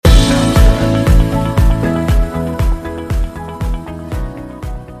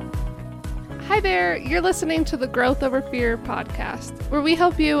there. You're listening to the Growth Over Fear podcast, where we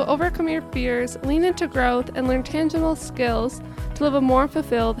help you overcome your fears, lean into growth, and learn tangible skills to live a more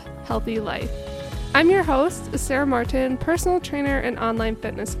fulfilled, healthy life. I'm your host, Sarah Martin, personal trainer and online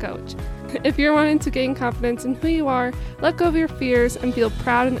fitness coach. If you're wanting to gain confidence in who you are, let go of your fears, and feel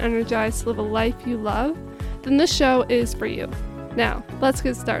proud and energized to live a life you love, then this show is for you. Now, let's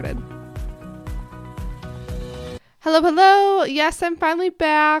get started. Hello. Yes, I'm finally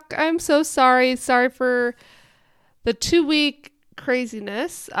back. I'm so sorry. Sorry for the 2-week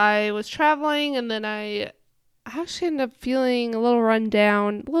craziness. I was traveling and then I actually ended up feeling a little run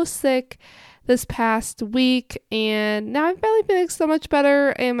down, a little sick this past week. And now I'm finally feeling so much better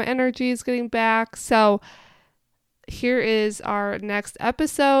and my energy is getting back. So here is our next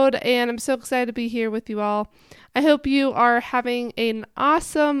episode and I'm so excited to be here with you all. I hope you are having an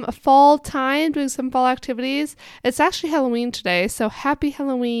awesome fall time, doing some fall activities. It's actually Halloween today, so happy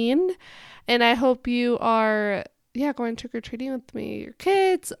Halloween. And I hope you are, going trick-or-treating with me, your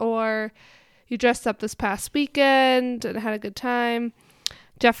kids, or you dressed up this past weekend and had a good time.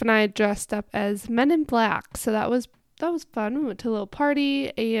 Jeff and I dressed up as Men in Black, so that was fun. We went to a little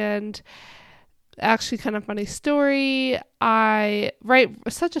party, and actually kind of funny story. I write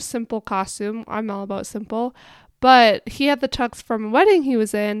such a simple costume. I'm all about simple. But he had the tux from a wedding he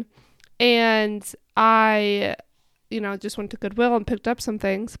was in, and I, just went to Goodwill and picked up some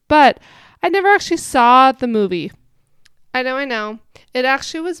things. But I never actually saw the movie. I know. It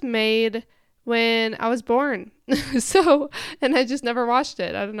actually was made when I was born. And I just never watched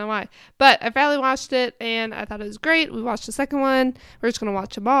it. I don't know why. But I finally watched it, and I thought it was great. We watched the second one. We're just going to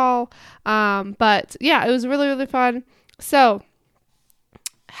watch them all. But yeah, it was really, really fun. So,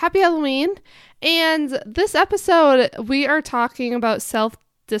 happy Halloween. And this episode, we are talking about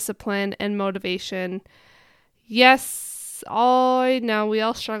self-discipline and motivation. Yes, I know we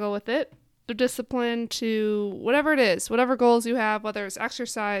all struggle with it. The discipline to whatever it is, whatever goals you have, whether it's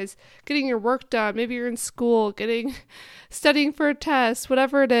exercise, getting your work done, maybe you're in school, studying for a test,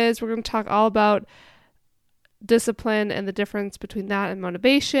 whatever it is, we're going to talk all about discipline and the difference between that and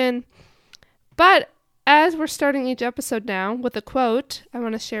motivation. But as we're starting each episode now with a quote, I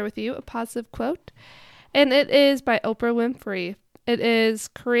want to share with you a positive quote, and it is by Oprah Winfrey. It is,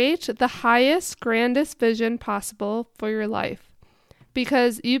 create the highest, grandest vision possible for your life,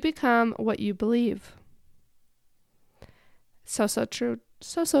 because you become what you believe. So true.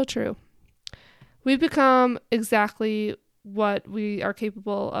 So true. We become exactly what we are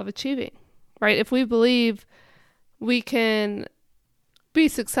capable of achieving, right? If we believe we can be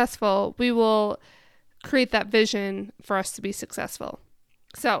successful, we will create that vision for us to be successful.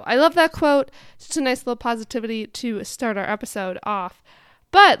 So I love that quote. It's just a nice little positivity to start our episode off.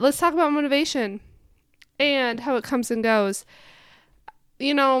 But let's talk about motivation and how it comes and goes.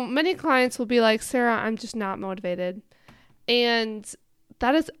 Many clients will be like, Sarah, I'm just not motivated. And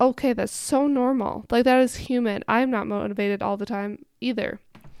that is okay. That's so normal. Like, that is human. I'm not motivated all the time either.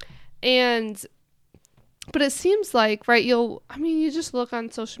 But it seems like, right, you just look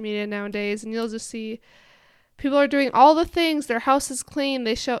on social media nowadays and you'll just see people are doing all the things. Their house is clean.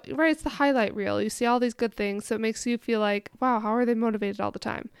 They show, right, it's the highlight reel. You see all these good things. So it makes you feel like, wow, how are they motivated all the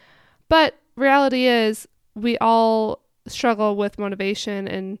time? But reality is we all struggle with motivation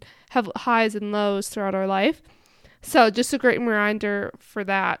and have highs and lows throughout our life. So just a great reminder for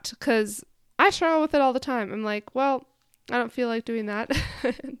that, because I struggle with it all the time. I'm like, well, I don't feel like doing that.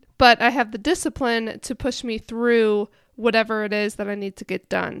 But I have the discipline to push me through whatever it is that I need to get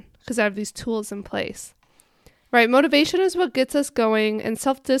done, because I have these tools in place. Right? Motivation is what gets us going, and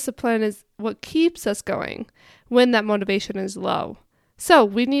self-discipline is what keeps us going when that motivation is low. So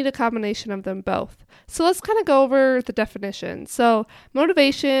we need a combination of them both. So let's kind of go over the definition. So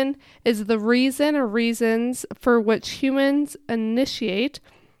motivation is the reason or reasons for which humans initiate,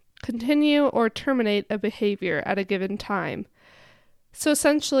 continue, or terminate a behavior at a given time. So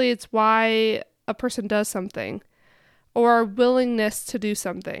essentially, it's why a person does something, or our willingness to do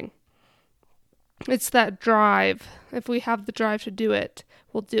something. It's that drive. If we have the drive to do it,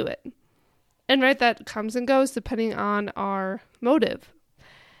 we'll do it. And right, that comes and goes depending on our motive.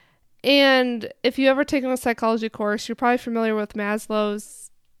 And if you ever taken a psychology course, you're probably familiar with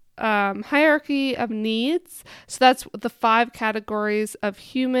Maslow's hierarchy of needs. So that's the 5 categories of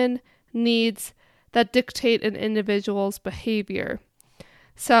human needs that dictate an individual's behavior.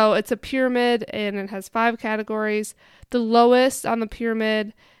 So it's a pyramid and it has 5 categories. The lowest on the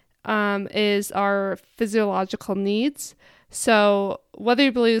pyramid is our physiological needs. So whether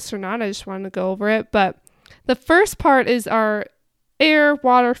you believe this or not, I just wanted to go over it. But the first part is our air,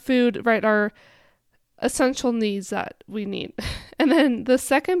 water, food, right? Our essential needs that we need. And then the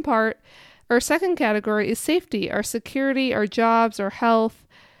second part Our second category is safety, our security, our jobs, our health.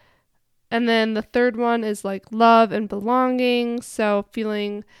 And then the third one is like love and belonging. So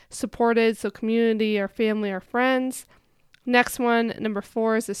feeling supported. So community, our family, our friends. Next one, number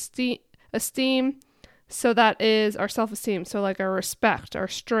 4 is esteem. So that is our self-esteem. So like our respect, our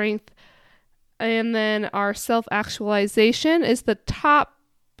strength. And then our self-actualization is the top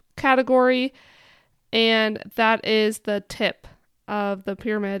category. And that is the tip of the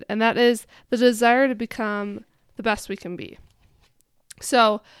pyramid. And that is the desire to become the best we can be.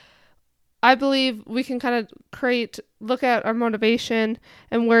 So I believe we can kind of look at our motivation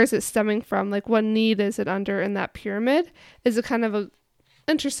and where is it stemming from? Like what need is it under in that pyramid is a kind of a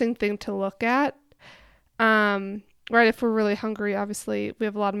interesting thing to look at. Right. If we're really hungry, obviously we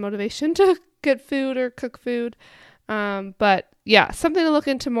have a lot of motivation to get food or cook food. But yeah, something to look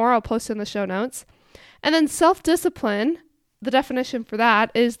into more. I'll post in the show notes. And then self-discipline, the definition for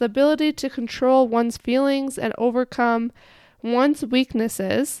that is the ability to control one's feelings and overcome one's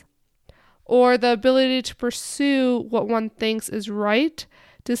weaknesses, or the ability to pursue what one thinks is right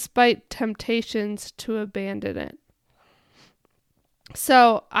despite temptations to abandon it.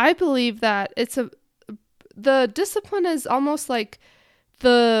 So I believe that the discipline is almost like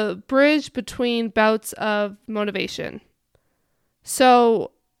the bridge between bouts of motivation.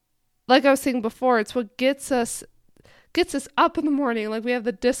 So like I was saying before, it's what gets us up in the morning. Like we have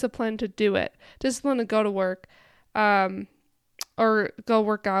the discipline to do it, discipline to go to work, or go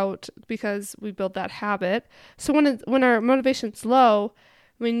work out because we build that habit. So when our motivation's low,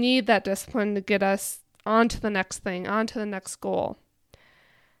 we need that discipline to get us onto the next thing, onto the next goal.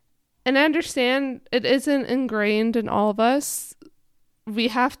 And I understand it isn't ingrained in all of us. We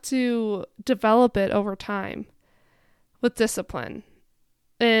have to develop it over time with discipline.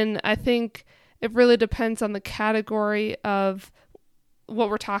 And I think it really depends on the category of what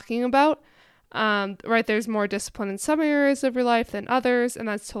we're talking about. Right, there's more discipline in some areas of your life than others, and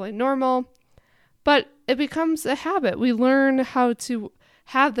that's totally normal. But it becomes a habit. We learn how to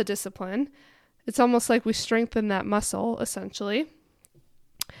have the discipline. It's almost like we strengthen that muscle, essentially.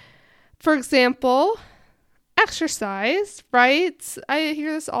 For example, exercise, right? I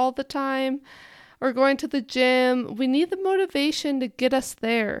hear this all the time. Or going to the gym. We need the motivation to get us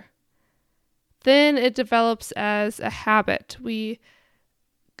there. Then it develops as a habit.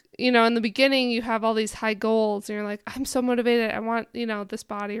 In the beginning, you have all these high goals and you're like, I'm so motivated. I want, this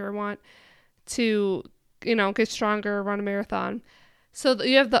body, or I want to, get stronger, or run a marathon. So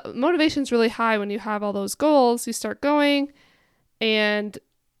you have the motivation's really high when you have all those goals. You start going and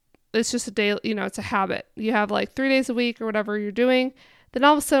it's just a day, it's a habit. You have like 3 days a week or whatever you're doing. Then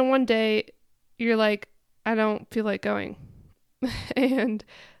all of a sudden one day you're like, I don't feel like going. And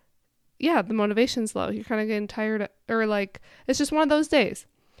yeah, the motivation's low. You're kind of getting tired, or like, it's just one of those days.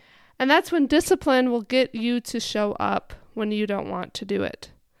 And that's when discipline will get you to show up when you don't want to do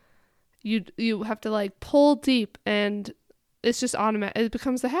it. You have to like pull deep, and it's just automatic. It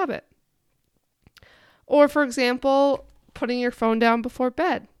becomes a habit. Or for example, putting your phone down before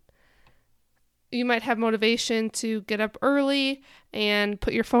bed. You might have motivation to get up early and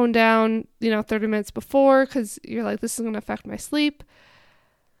put your phone down, 30 minutes before, because you're like, this is going to affect my sleep.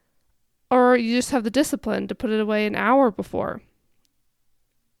 Or you just have the discipline to put it away an hour before.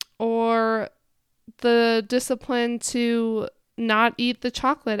 Or the discipline to not eat the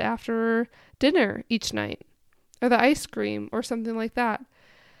chocolate after dinner each night, or the ice cream, or something like that.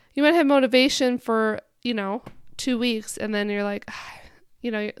 You might have motivation for, 2 weeks, and then you're like,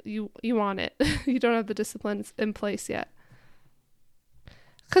 you want it. You don't have the discipline in place yet.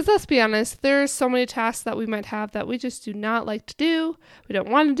 Because let's be honest, there's so many tasks that we might have that we just do not like to do. We don't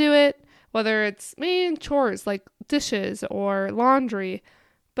want to do it, whether it's chores like dishes or laundry,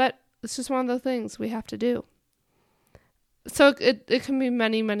 but it's just one of the things we have to do. So it can be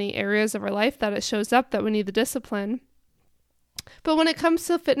many, many areas of our life that it shows up that we need the discipline. But when it comes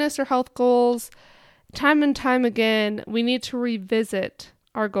to fitness or health goals, time and time again, we need to revisit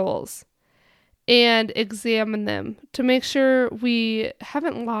our goals and examine them to make sure we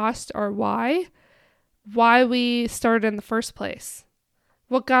haven't lost our why we started in the first place,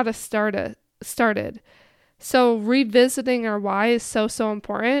 what got us started. So revisiting our why is so, so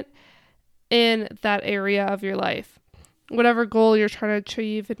important in that area of your life. Whatever goal you're trying to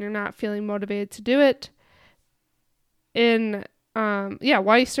achieve and you're not feeling motivated to do it,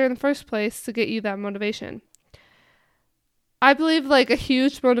 why you started in the first place to get you that motivation. I believe like a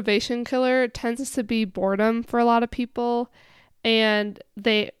huge motivation killer tends to be boredom for a lot of people, and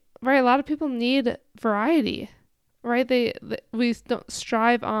a lot of people need variety, right? We don't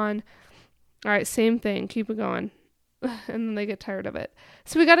strive on, all right, same thing, keep it going. and then they get tired of it.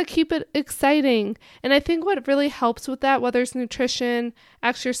 So we got to keep it exciting. And I think what really helps with that, whether it's nutrition,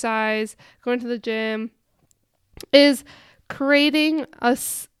 exercise, going to the gym, is creating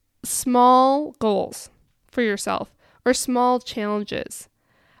small goals for yourself or small challenges.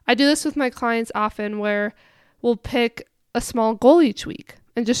 I do this with my clients often, where we'll pick a small goal each week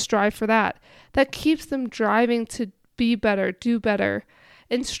and just strive for that. That keeps them driving to be better, do better,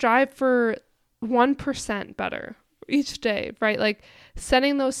 and strive for 1% better each day, right? Like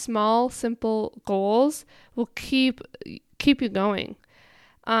setting those small, simple goals will keep you going.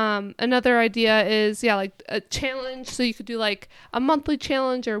 Another idea is, like a challenge. So you could do like a monthly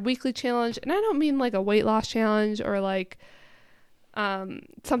challenge or a weekly challenge. And I don't mean like a weight loss challenge or like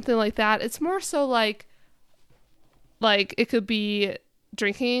something like that. It's more so like it could be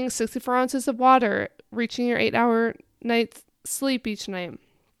drinking 64 ounces of water, reaching your 8-hour night's sleep each night,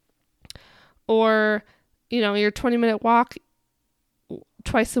 or, your 20-minute walk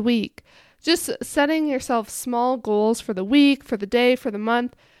twice a week. Just setting yourself small goals for the week, for the day, for the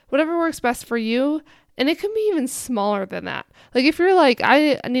month, whatever works best for you. And it can be even smaller than that. Like if you're like,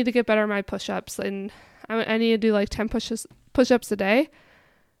 I need to get better at my push-ups and I need to do like 10 push-ups a day,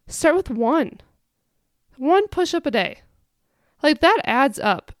 start with one push-up a day. Like that adds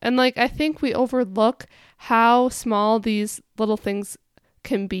up. And like, I think we overlook how small these little things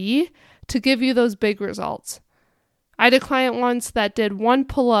can be to give you those big results. I had a client once that did one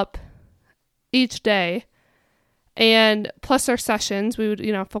pull-up each day, and plus our sessions, we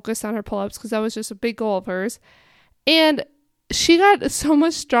would, focus on her pull-ups because that was just a big goal of hers. And she got so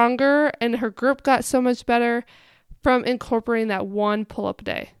much stronger and her grip got so much better from incorporating that one pull-up a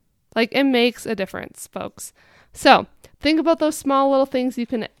day. Like it makes a difference, folks. So think about those small little things you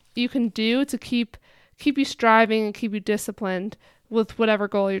can do to keep you striving and keep you disciplined with whatever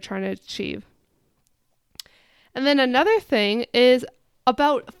goal you're trying to achieve. And then another thing is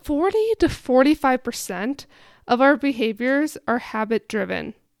about 40 to 45% of our behaviors are habit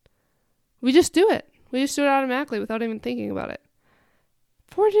driven. We just do it. We just do it automatically without even thinking about it.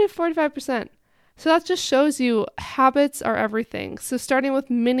 40 to 45%. So that just shows you habits are everything. So starting with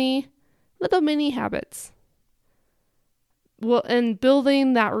little mini habits. Well, and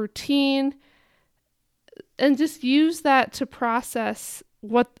building that routine, and just use that to process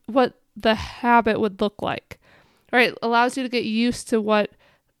what the habit would look like. All right, allows you to get used to what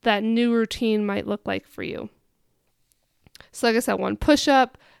that new routine might look like for you. So like I said, one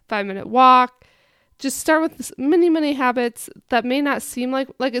push-up, 5-minute walk. Just start with this mini habits that may not seem like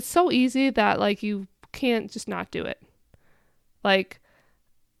it's so easy that like you can't just not do it. Like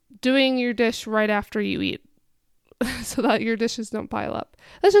doing your dish right after you eat so that your dishes don't pile up.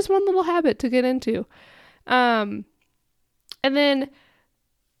 That's just one little habit to get into. And then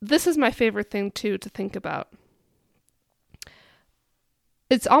this is my favorite thing too to think about.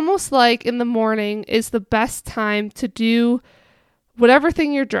 It's almost like in the morning is the best time to do whatever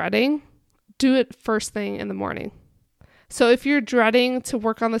thing you're dreading, do it first thing in the morning. So if you're dreading to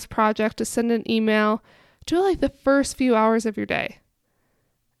work on this project, to send an email, do it like the first few hours of your day.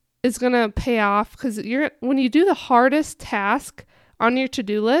 It's going to pay off because when you do the hardest task on your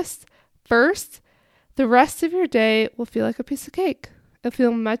to-do list first, the rest of your day will feel like a piece of cake. It'll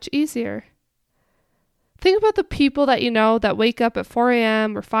feel much easier. Think about the people that you know that wake up at 4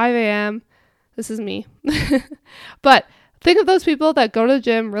 a.m. or 5 a.m. This is me. But think of those people that go to the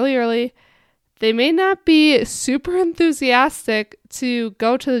gym really early. They may not be super enthusiastic to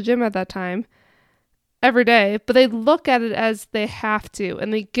go to the gym at that time every day, but they look at it as they have to,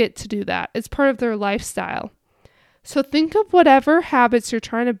 and they get to do that. It's part of their lifestyle. So think of whatever habits you're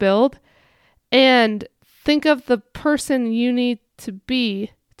trying to build and think of the person you need to be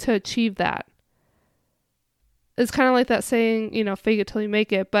to achieve that. It's kind of like that saying, fake it till you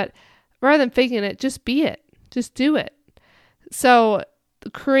make it, but rather than faking it, just be it. Just do it. So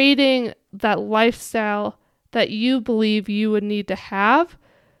creating that lifestyle that you believe you would need to have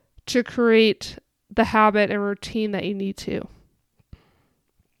to create the habit and routine that you need to.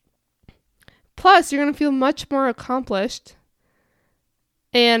 Plus, you're going to feel much more accomplished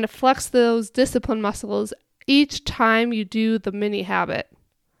and flex those discipline muscles each time you do the mini habit.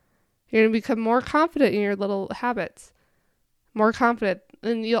 You're going to become more confident in your little habits. More confident.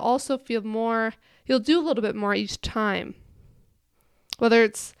 And you'll also feel you'll do a little bit more each time. Whether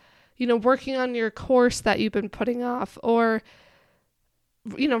it's, working on your course that you've been putting off, or,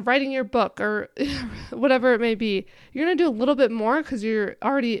 writing your book, or whatever it may be. You're going to do a little bit more because you're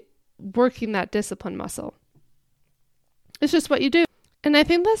already working that discipline muscle. It's just what you do. And I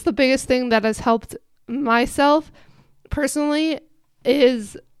think that's the biggest thing that has helped myself personally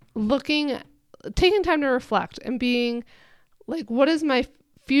is looking taking time to reflect and being like, what is my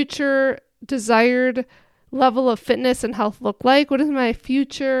future desired level of fitness and health look like? What does my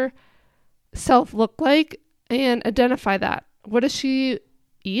future self look like? And identify that. What does she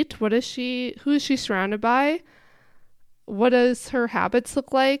eat? Who is she surrounded by? What does her habits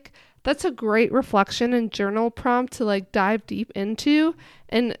look like? That's a great reflection and journal prompt to like dive deep into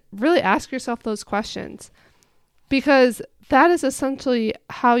and really ask yourself those questions, because that is essentially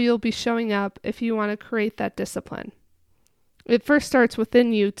how you'll be showing up if you want to create that discipline. It first starts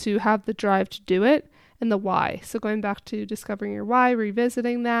within you to have the drive to do it and the why. So going back to discovering your why,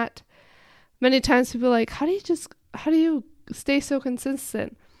 revisiting that. Many times people are like, how do you stay so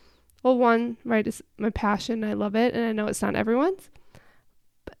consistent? Well, one, right, is my passion. I love it. And I know it's not everyone's.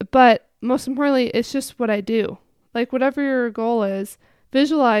 But most importantly, it's just what I do. Like whatever your goal is,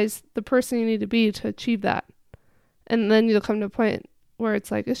 visualize the person you need to be to achieve that. And then you'll come to a point where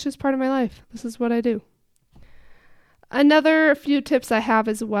it's like, it's just part of my life. This is what I do. Another few tips I have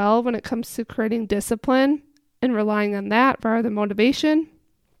as well when it comes to creating discipline and relying on that rather than motivation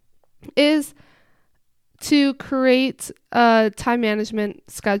is to create a time management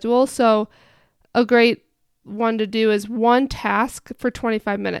schedule. So a great one to do is one task for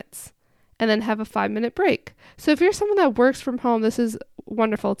 25 minutes and then have a 5-minute break. So if you're someone that works from home, this is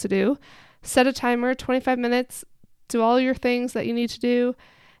wonderful to do. Set a timer, 25 minutes, do all your things that you need to do.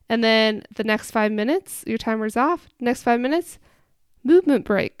 And then the next 5 minutes, your timer's off. Next 5 minutes, movement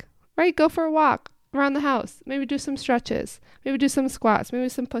break, right? Go for a walk around the house. Maybe do some stretches. Maybe do some squats. Maybe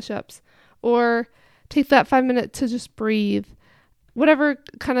some push-ups. Or take that 5 minutes to just breathe. Whatever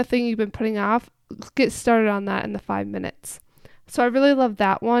kind of thing you've been putting off, get started on that in the 5 minutes. So I really love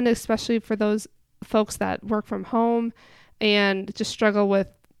that one, especially for those folks that work from home and just struggle with,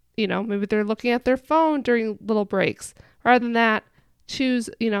 maybe they're looking at their phone during little breaks. Rather than that, choose,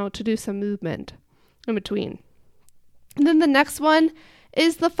 to do some movement in between. And then the next one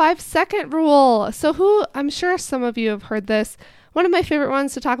is the 5-second rule. So I'm sure some of you have heard this. One of my favorite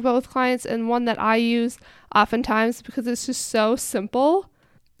ones to talk about with clients, and one that I use oftentimes because it's just so simple.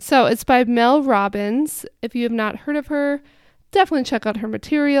 So it's by Mel Robbins. If you have not heard of her, definitely check out her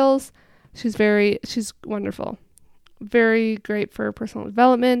materials. She's wonderful. Very great for personal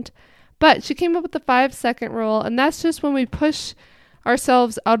development. But she came up with the 5-second rule, and that's just when we push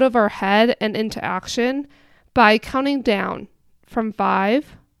ourselves out of our head and into action by counting down from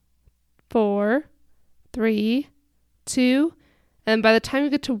 5, 4, 3, 2, and by the time you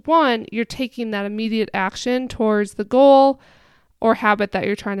get to 1, you're taking that immediate action towards the goal or habit that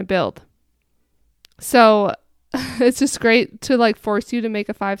you're trying to build. So it's just great to force you to make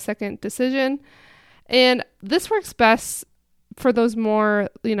a 5-second decision. And this works best for those more,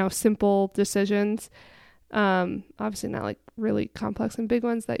 simple decisions. Obviously not really complex and big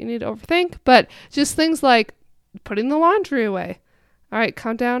ones that you need to overthink, but just things like putting the laundry away. All right,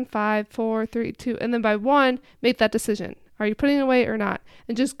 count down 5, 4, 3, 2, and then by 1, make that decision. Are you putting it away or not?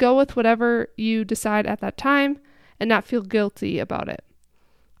 And just go with whatever you decide at that time and not feel guilty about it.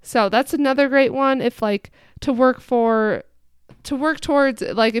 So that's another great one if to work towards,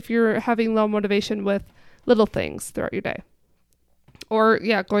 if you're having low motivation with little things throughout your day. Or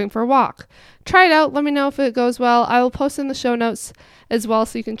going for a walk. Try it out. Let me know if it goes well. I will post in the show notes as well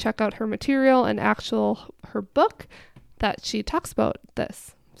so you can check out her material and her book that she talks about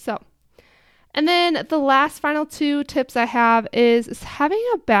this. And then the last final 2 tips I have is having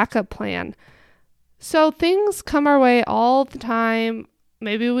a backup plan. So things come our way all the time.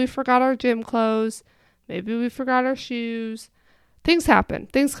 Maybe we forgot our gym clothes. Maybe we forgot our shoes. Things happen.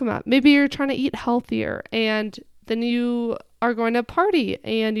 Things come up. Maybe you're trying to eat healthier and then you are going to a party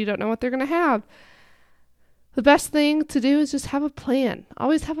and you don't know what they're going to have. The best thing to do is just have a plan.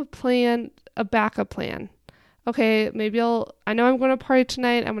 Always have a plan, a backup plan. Okay, maybe I know I'm going to party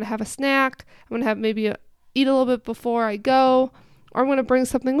tonight. I'm going to have a snack. I'm going to have eat a little bit before I go, or I'm going to bring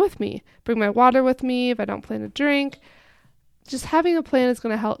something with me. Bring my water with me if I don't plan to drink. Just having a plan is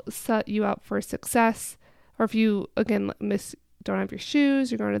going to help set you up for success. Or if you, again, don't have your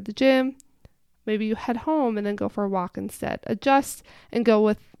shoes, you're going to the gym, maybe you head home and then go for a walk instead. Adjust and go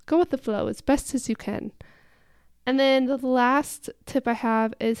with the flow as best as you can. And then the last tip I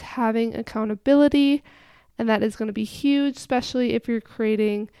have is having accountability. And that is going to be huge, especially if you're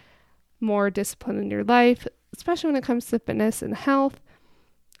creating more discipline in your life, especially when it comes to fitness and health.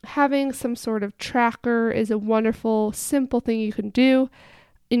 Having some sort of tracker is a wonderful, simple thing you can do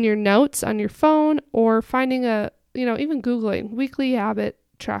in your notes on your phone, or finding even Googling weekly habit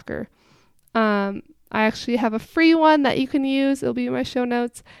tracker. I actually have a free one that you can use. It'll be in my show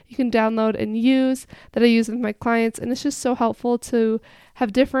notes. You can download and use that I use with my clients. And it's just so helpful to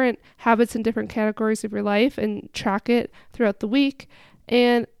have different habits in different categories of your life and track it throughout the week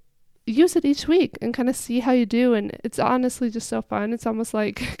and use it each week and kind of see how you do. And it's honestly just so fun. It's almost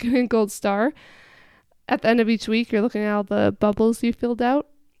like getting a gold star. At the end of each week, you're looking at all the bubbles you filled out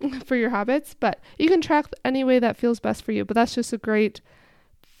for your habits, but you can track any way that feels best for you. But that's just a great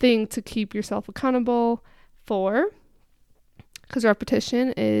thing to keep yourself accountable for, because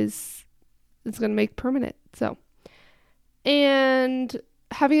repetition is going to make permanent. So, and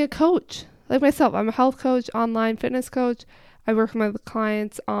having a coach like myself, I'm a health coach, online fitness coach. I work with my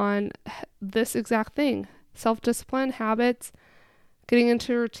clients on this exact thing: self-discipline, habits, getting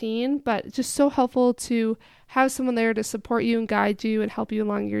into a routine. But it's just so helpful to have someone there to support you and guide you and help you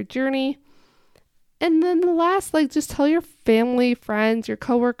along your journey. And then the last, just tell your family, friends, your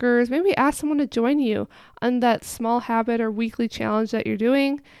coworkers, maybe ask someone to join you on that small habit or weekly challenge that you're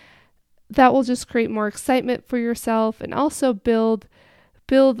doing. That will just create more excitement for yourself and also build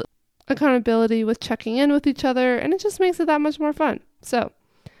accountability with checking in with each other. And it just makes it that much more fun. So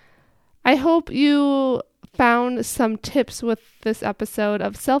I hope you found some tips with this episode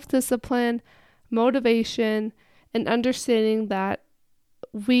of self-discipline, motivation, and understanding that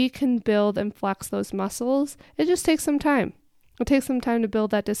we can build and flex those muscles. It just takes some time. It takes some time to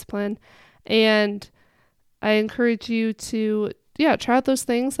build that discipline. And I encourage you to, try out those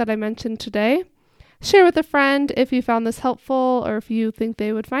things that I mentioned today. Share with a friend if you found this helpful or if you think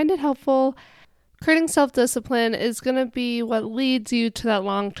they would find it helpful. Creating self-discipline is going to be what leads you to that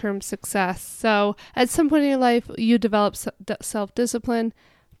long-term success. So at some point in your life, you develop self-discipline,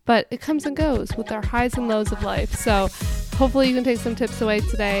 but it comes and goes with our highs and lows of life. So hopefully you can take some tips away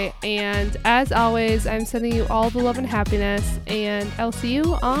today. And as always, I'm sending you all the love and happiness, and I'll see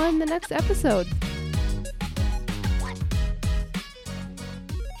you on the next episode.